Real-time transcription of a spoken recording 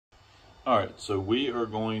All right, so we are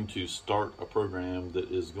going to start a program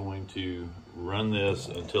that is going to run this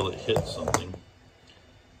until it hits something.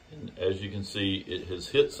 And as you can see, it has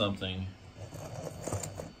hit something,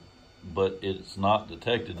 but it's not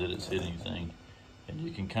detected that it's hit anything. And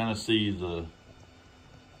you can kind of see the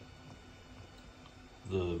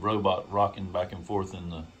robot rocking back and forth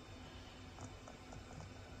in the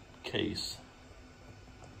case.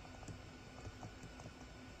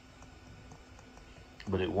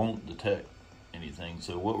 But it won't detect anything.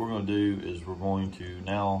 So what we're going to do is we're going to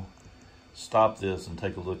now stop this and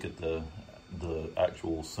take a look at the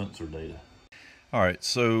actual sensor data. All right,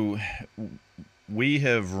 so we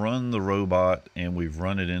have run the robot and we've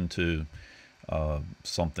run it into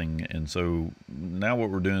something, and so now what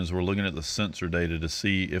we're doing is we're looking at the sensor data to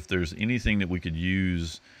see if there's anything that we could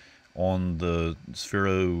use on the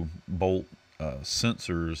Sphero bolt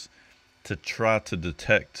sensors to try to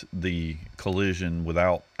detect the collision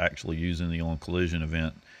without actually using the on collision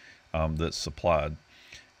event that's supplied.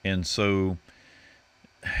 And so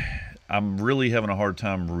I'm really having a hard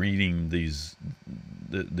time reading these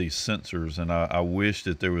sensors, and I wish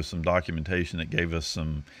that there was some documentation that gave us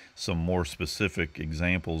some more specific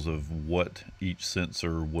examples of what each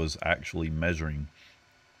sensor was actually measuring.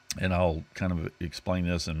 And I'll kind of explain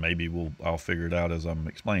this, and maybe I'll figure it out as I'm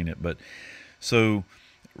explaining it. But so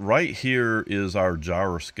right here is our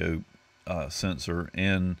gyroscope sensor,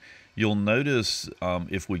 and you'll notice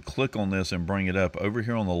if we click on this and bring it up over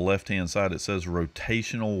here on the left hand side, it says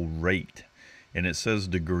rotational rate and it says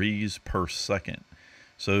degrees per second.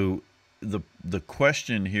 So the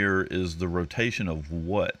question here is the rotation of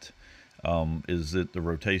what? Is it the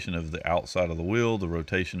rotation of the outside of the wheel, the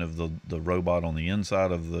rotation of the robot on the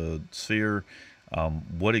inside of the sphere?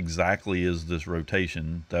 What exactly is this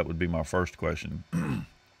rotation? That would be my first question.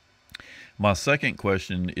 My second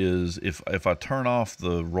question is if I turn off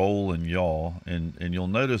the roll and yaw, and you'll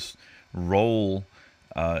notice roll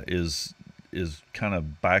is kind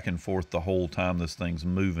of back and forth the whole time this thing's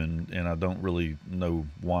moving, and I don't really know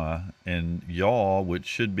why. And yaw, which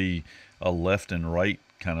should be a left and right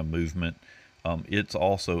kind of movement, it's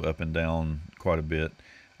also up and down quite a bit.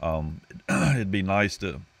 It'd be nice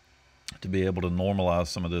to be able to normalize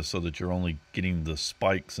some of this so that you're only getting the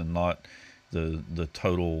spikes and not the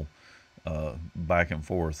total back and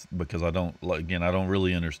forth, because I don't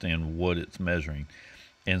really understand what it's measuring.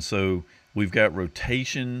 And so we've got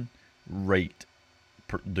rotation rate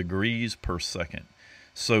degrees per second.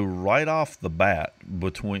 So right off the bat,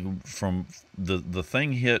 from the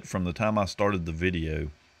thing hit from the time I started the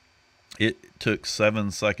video, it took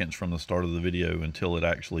 7 seconds from the start of the video until it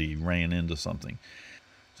actually ran into something.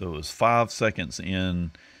 So it was 5 seconds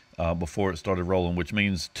in before it started rolling, which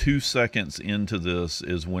means 2 seconds into this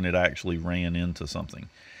is when it actually ran into something.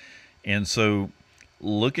 And so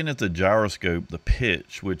looking at the gyroscope, the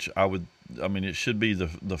pitch, which it should be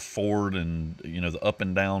the forward and the up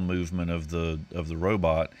and down movement of the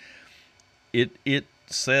robot, it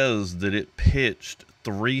says that it pitched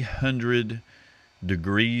 300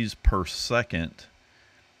 degrees per second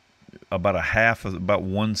about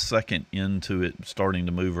 1 second into it starting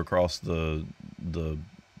to move across the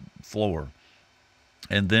floor.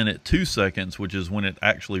 And then at 2 seconds, which is when it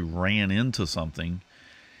actually ran into something,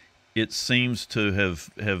 it seems to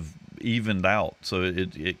have evened out. So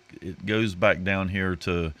it goes back down here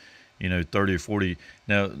to 30 or 40.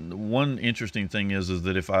 Now, one interesting thing is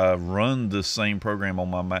that if I run this same program on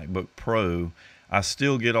my MacBook Pro, I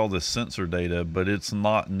still get all this sensor data, but it's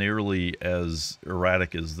not nearly as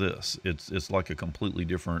erratic as this. It's like a completely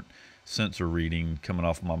different sensor reading coming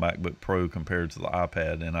off my MacBook Pro compared to the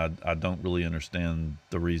iPad, and I don't really understand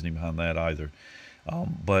the reasoning behind that either.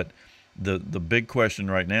 But the big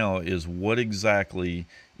question right now is, what exactly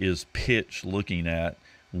is pitch looking at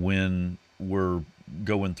when we're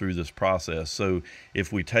going through this process? So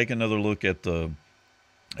if we take another look at the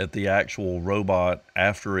actual robot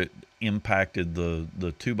after it impacted the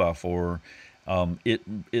 2x4,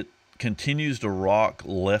 it continues to rock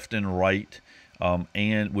left and right,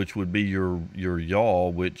 and which would be your yaw,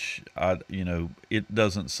 which it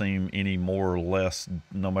doesn't seem any more or less,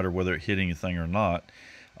 no matter whether it hit anything or not.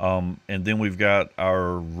 And then we've got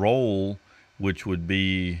our roll, which would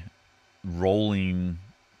be rolling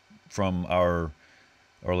from or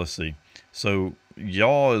let's see. So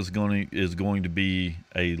yaw is going to be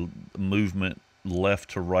a movement left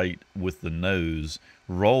to right with the nose.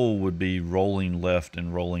 Roll would be rolling left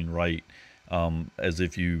and rolling right, as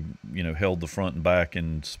if you held the front and back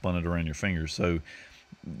and spun it around your fingers. So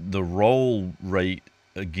the roll rate,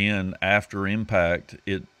 again, after impact,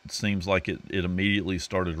 it seems like it immediately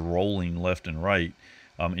started rolling left and right.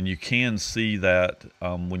 And you can see that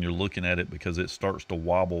when you're looking at it, because it starts to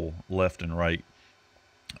wobble left and right.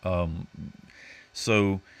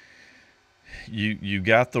 So you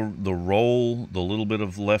got the roll, the little bit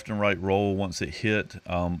of left and right roll once it hit,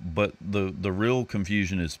 but the real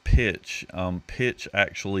confusion is pitch. Pitch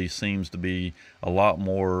actually seems to be a lot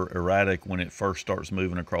more erratic when it first starts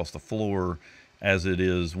moving across the floor as it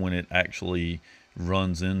is when it actually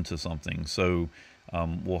runs into something. So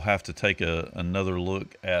we'll have to take another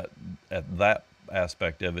look at that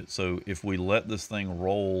aspect of it. So if we let this thing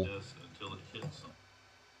roll until it hits something,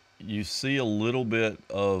 you see a little bit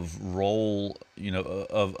of roll,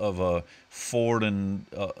 of a forward and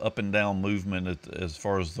up and down movement as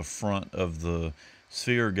far as the front of the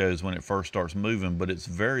sphere goes when it first starts moving, but it's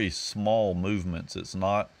very small movements. It's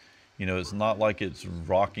not, it's not like it's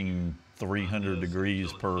rocking 300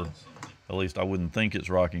 degrees per, at least I wouldn't think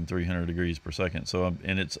it's rocking 300 degrees per second. So,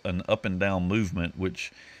 and it's an up and down movement,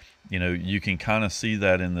 which, you can kind of see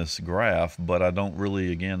that in this graph, but I don't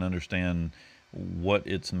really, again, understand what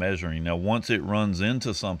it's measuring. Now, once it runs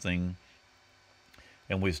into something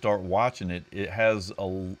and we start watching it, it has a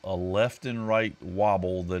left and right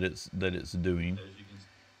wobble that it's doing,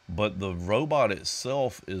 but the robot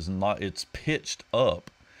itself is not, it's pitched up.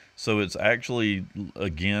 So it's actually,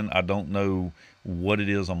 again, I don't know what it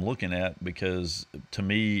is I'm looking at, because to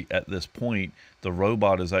me at this point the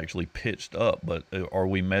robot is actually pitched up. But are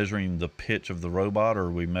we measuring the pitch of the robot, or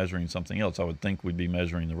are we measuring something else? I would think we'd be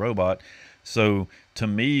measuring the robot. So to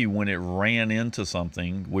me, when it ran into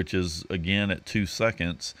something, which is again at 2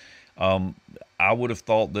 seconds, I would have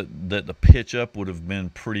thought that the pitch up would have been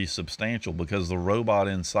pretty substantial, because the robot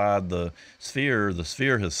inside the sphere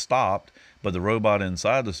has stopped, but the robot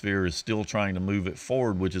inside the sphere is still trying to move it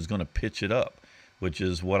forward, which is going to pitch it up, which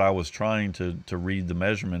is what I was trying to read the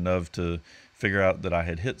measurement of to figure out that I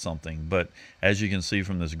had hit something. But as you can see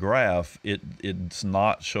from this graph, it's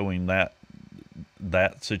not showing that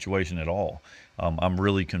situation at all. I'm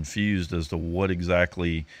really confused as to what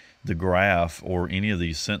exactly the graph or any of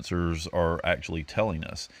these sensors are actually telling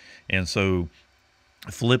us. And so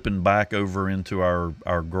flipping back over into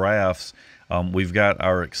our graphs, we've got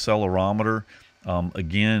our accelerometer.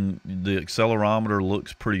 Again, the accelerometer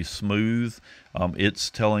looks pretty smooth. It's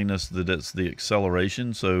telling us that it's the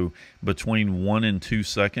acceleration. So between 1 and 2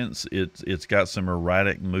 seconds, it's got some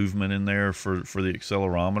erratic movement in there for the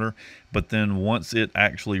accelerometer. But then once it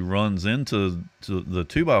actually runs into the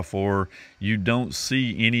 2x4, you don't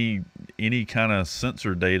see any kind of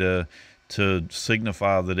sensor data to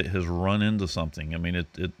signify that it has run into something. I mean,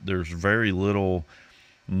 there's very little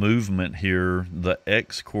movement here. The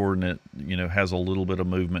X coordinate, has a little bit of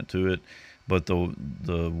movement to it, but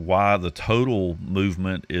the Y, the total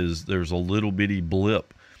movement is, there's a little bitty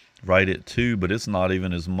blip right at 2, but it's not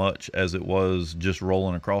even as much as it was just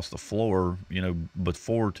rolling across the floor,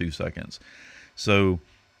 before 2 seconds. So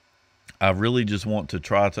I really just want to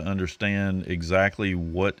try to understand exactly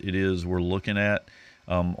what it is we're looking at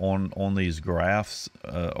on these graphs,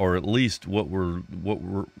 or at least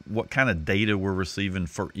what kind of data we're receiving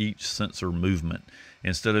for each sensor movement,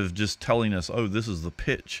 instead of just telling us, oh, this is the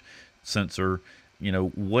pitch sensor.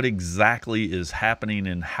 What exactly is happening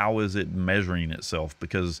and how is it measuring itself?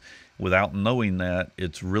 Because without knowing that,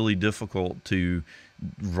 it's really difficult to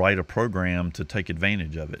write a program to take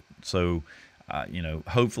advantage of it. So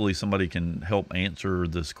hopefully somebody can help answer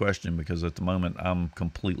this question, because at the moment I'm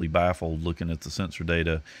completely baffled looking at the sensor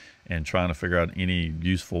data and trying to figure out any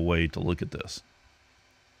useful way to look at this.